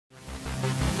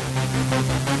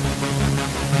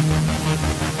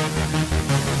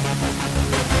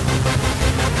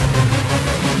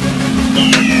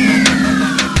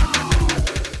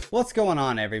What's going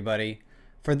on, everybody?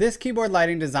 For this keyboard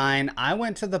lighting design, I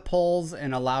went to the polls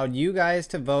and allowed you guys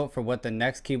to vote for what the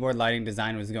next keyboard lighting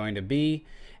design was going to be,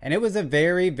 and it was a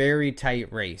very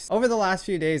tight race. Over the last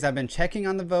few days, I've been checking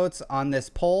on the votes on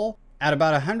this poll. At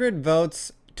about 100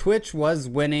 votes, Twitch was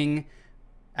winning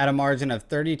at a margin of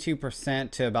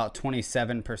 32% to about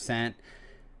 27%.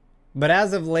 But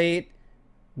as of late,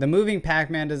 the moving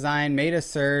Pac-Man design made a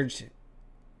surge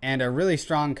and a really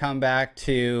strong comeback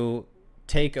to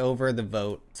take over the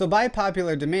vote. So by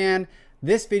popular demand,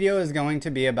 this video is going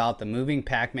to be about the moving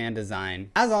Pac-Man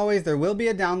design. As always, there will be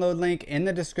a download link in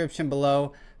the description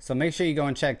below, so make sure you go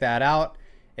and check that out.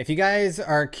 If you guys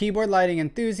are keyboard lighting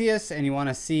enthusiasts and you want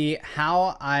to see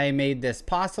how I made this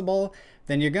possible,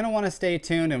 then you're going to want to stay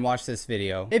tuned and watch this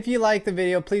video. If you like the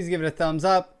video, please give it a thumbs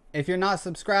up. If you're not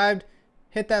subscribed,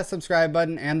 hit that subscribe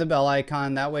button and the bell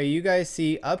icon. That way you guys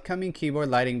see upcoming keyboard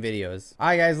lighting videos.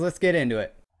 Alright guys, let's get into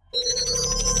it.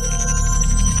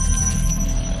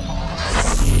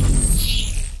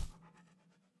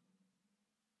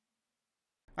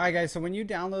 Alright guys, so when you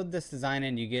download this design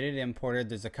and you get it imported,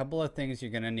 there's a couple of things you're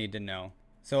going to need to know.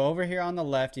 So over here on the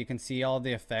left, you can see all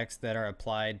the effects that are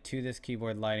applied to this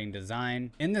keyboard lighting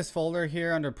design. In this folder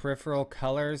here under peripheral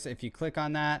colors, if you click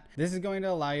on that, this is going to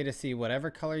allow you to see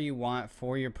whatever color you want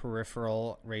for your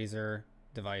peripheral Razer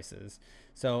devices.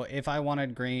 So if I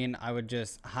wanted green, I would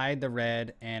just hide the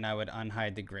red and I would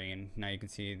unhide the green. Now you can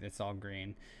see it's all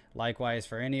green. Likewise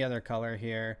for any other color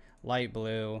here, light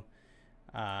blue,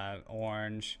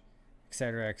 orange,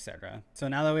 etc, etc. So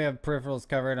now that we have peripherals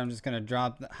covered, I'm just going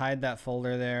to hide that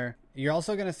folder there. You're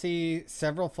also going to see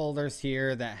several folders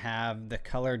here that have the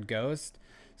colored ghost.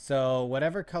 So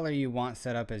whatever color you want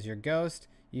set up as your ghost,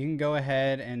 you can go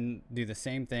ahead and do the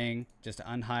same thing, just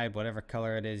unhide whatever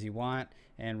color it is you want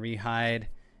and rehide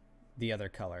the other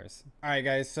colors. Alright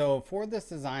guys, so for this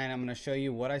design, I'm going to show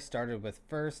you what I started with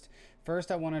first.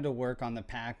 First, I wanted to work on the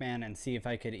Pac-Man and see if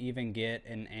I could even get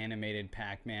an animated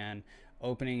Pac-Man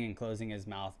opening and closing his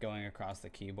mouth going across the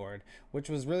keyboard, which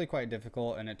was really quite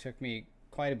difficult and it took me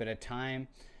quite a bit of time,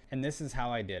 and this is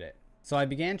how I did it. So I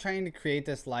began trying to create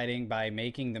this lighting by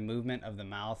making the movement of the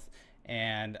mouth,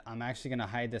 and I'm actually going to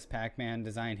hide this Pac-Man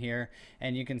design here,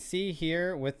 and you can see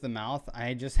here with the mouth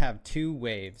I just have two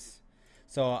waves.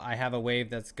 So I have a wave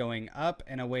that's going up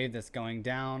and a wave that's going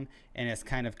down, and it's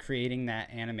kind of creating that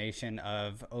animation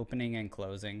of opening and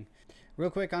closing. Real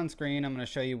quick on screen, I'm going to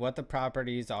show you what the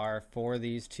properties are for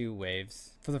these two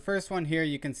waves. For the first one here,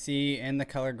 you can see in the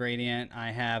color gradient,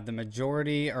 I have the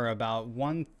majority, or about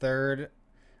 1/3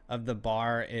 of the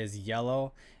bar is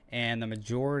yellow, and the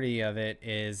majority of it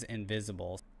is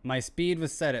invisible. My speed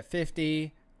was set at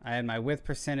 50. I had my width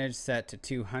percentage set to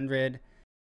 200.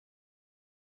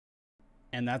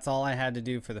 And that's all I had to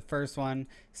do for the first one.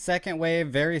 Second wave,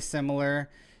 very similar,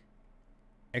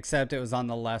 except it was on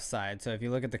the left side. So if you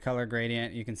look at the color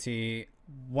gradient, you can see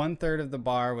 1/3 of the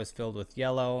bar was filled with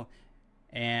yellow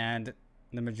and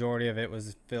the majority of it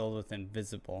was filled with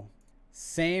invisible.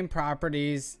 Same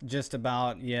properties, just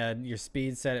about, yeah, your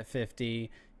speed set at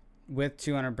 50 with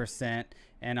 200%.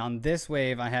 And on this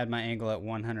wave, I had my angle at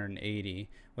 180.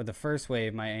 With the first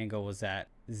wave, my angle was at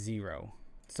 0.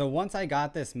 So once I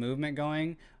got this movement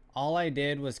going, all I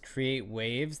did was create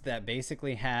waves that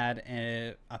basically had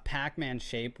a Pac-Man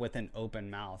shape with an open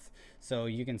mouth. So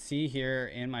you can see here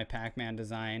in my Pac-Man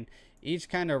design, each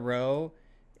kind of row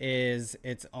is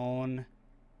its own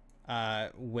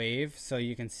wave. So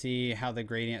you can see how the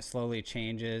gradient slowly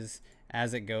changes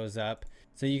as it goes up.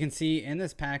 So you can see in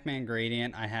this Pac-Man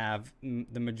gradient, I have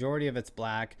the majority of it's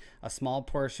black. A small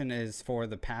portion is for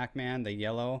the Pac-Man, the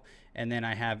yellow, and then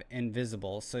I have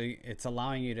invisible. So it's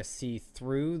allowing you to see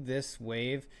through this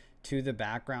wave to the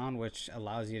background, which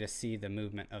allows you to see the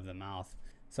movement of the mouth.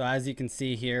 So as you can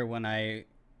see here, when I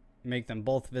make them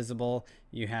both visible,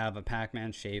 you have a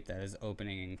Pac-Man shape that is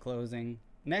opening and closing.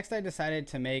 Next, I decided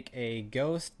to make a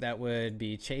ghost that would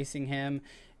be chasing him,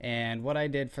 and what I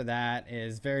did for that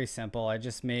is very simple. I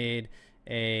just made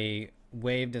a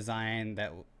wave design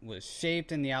that was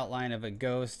shaped in the outline of a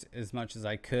ghost as much as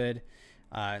I could,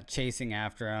 chasing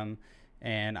after him,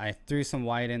 and I threw some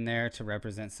white in there to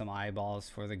represent some eyeballs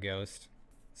for the ghost.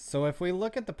 So if we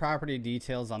look at the property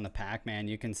details on the Pac-Man,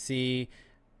 you can see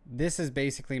this is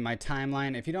basically my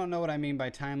timeline. If you don't know what I mean by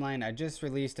timeline, I just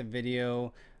released a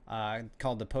video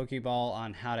called the Pokeball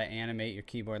on how to animate your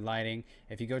keyboard lighting.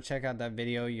 If you go check out that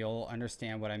video, you'll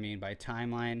understand what I mean by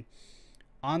timeline.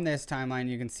 On this timeline,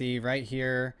 you can see right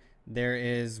here, there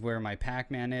is where my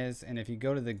Pac-Man is. And if you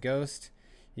go to the ghost,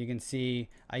 you can see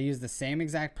I use the same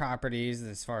exact properties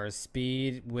as far as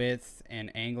speed, width, and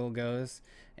angle goes.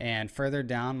 And further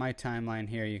down my timeline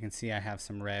here, you can see I have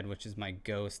some red, which is my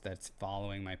ghost that's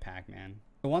following my Pac-Man.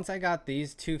 So once I got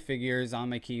these two figures on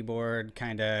my keyboard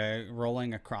kind of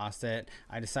rolling across it,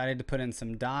 I decided to put in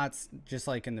some dots, just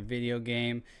like in the video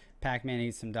game. Pac-Man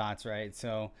needs some dots, right?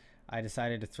 So I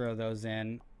decided to throw those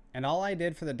in. And all I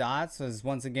did for the dots was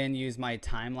once again use my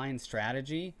timeline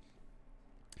strategy.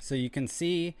 So you can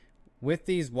see with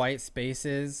these white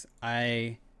spaces,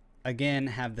 I again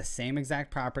have the same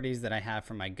exact properties that I have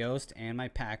for my ghost and my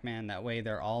Pac-Man. That way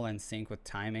they're all in sync with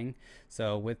timing.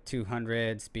 So with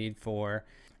 200, speed 4.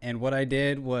 And what I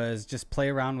did was just play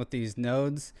around with these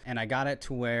nodes, and I got it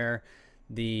to where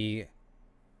the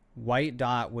white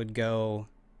dot would go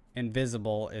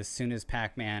invisible as soon as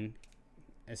Pac-Man's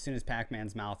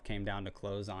mouth came down to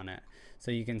close on it. So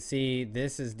you can see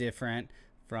this is different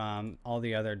from all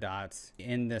the other dots.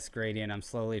 In this gradient, I'm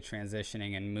slowly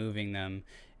transitioning and moving them,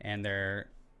 and they're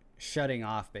shutting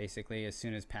off basically as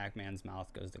soon as Pac-Man's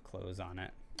mouth goes to close on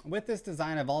it. With this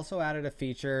design, I've also added a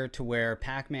feature to where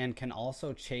Pac-Man can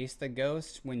also chase the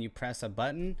ghost when you press a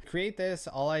button. To create this,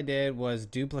 all I did was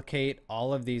duplicate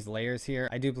all of these layers here.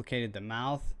 I duplicated the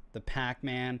mouth, the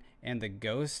Pac-Man, and the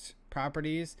ghost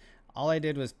properties. All I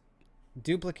did was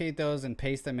duplicate those and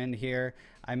paste them in here.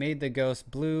 I made the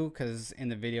ghost blue because in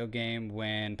the video game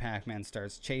when Pac-Man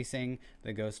starts chasing,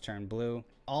 the ghost turned blue.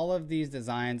 All of these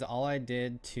designs, all I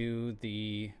did to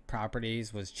the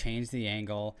properties was change the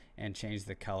angle and change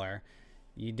the color.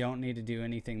 You don't need to do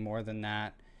anything more than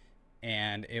that,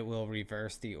 and it will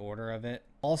reverse the order of it.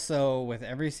 Also, with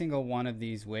every single one of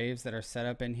these waves that are set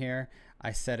up in here,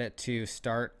 I set it to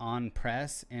start on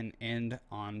press and end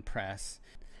on press.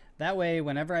 That way,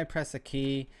 whenever I press a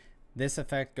key, this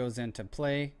effect goes into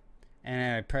play,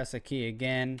 and I press a key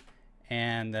again,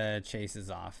 and the chase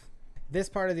is off. This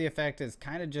part of the effect is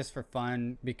kind of just for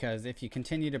fun, because if you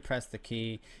continue to press the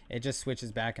key, it just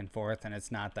switches back and forth, and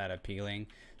it's not that appealing.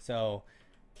 So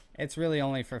it's really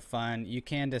only for fun. You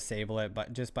can disable it,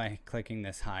 but just by clicking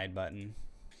this hide button.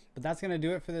 But that's going to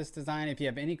do it for this design. If you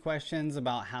have any questions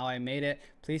about how I made it,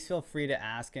 please feel free to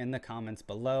ask in the comments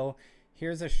below.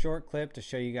 Here's a short clip to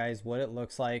show you guys what it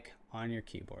looks like on your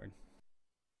keyboard.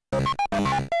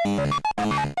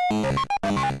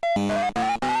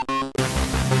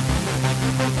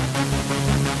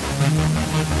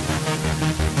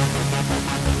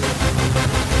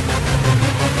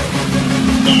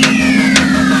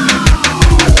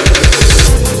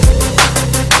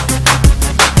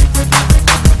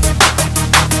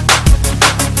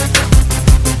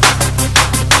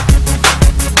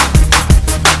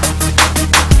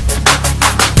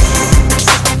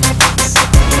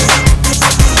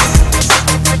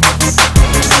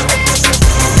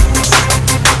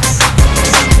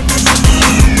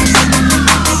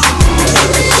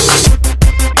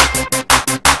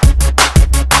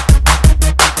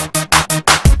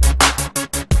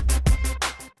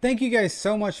 Thank you guys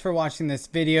so much for watching this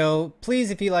video. Please,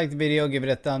 if you liked the video, give it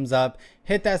a thumbs up.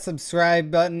 Hit that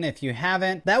subscribe button if you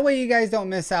haven't. That way you guys don't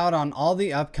miss out on all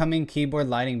the upcoming keyboard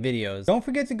lighting videos. Don't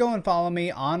forget to go and follow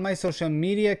me on my social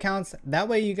media accounts. That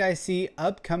way you guys see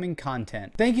upcoming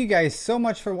content. Thank you guys so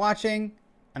much for watching,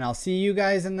 and I'll see you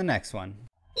guys in the next one.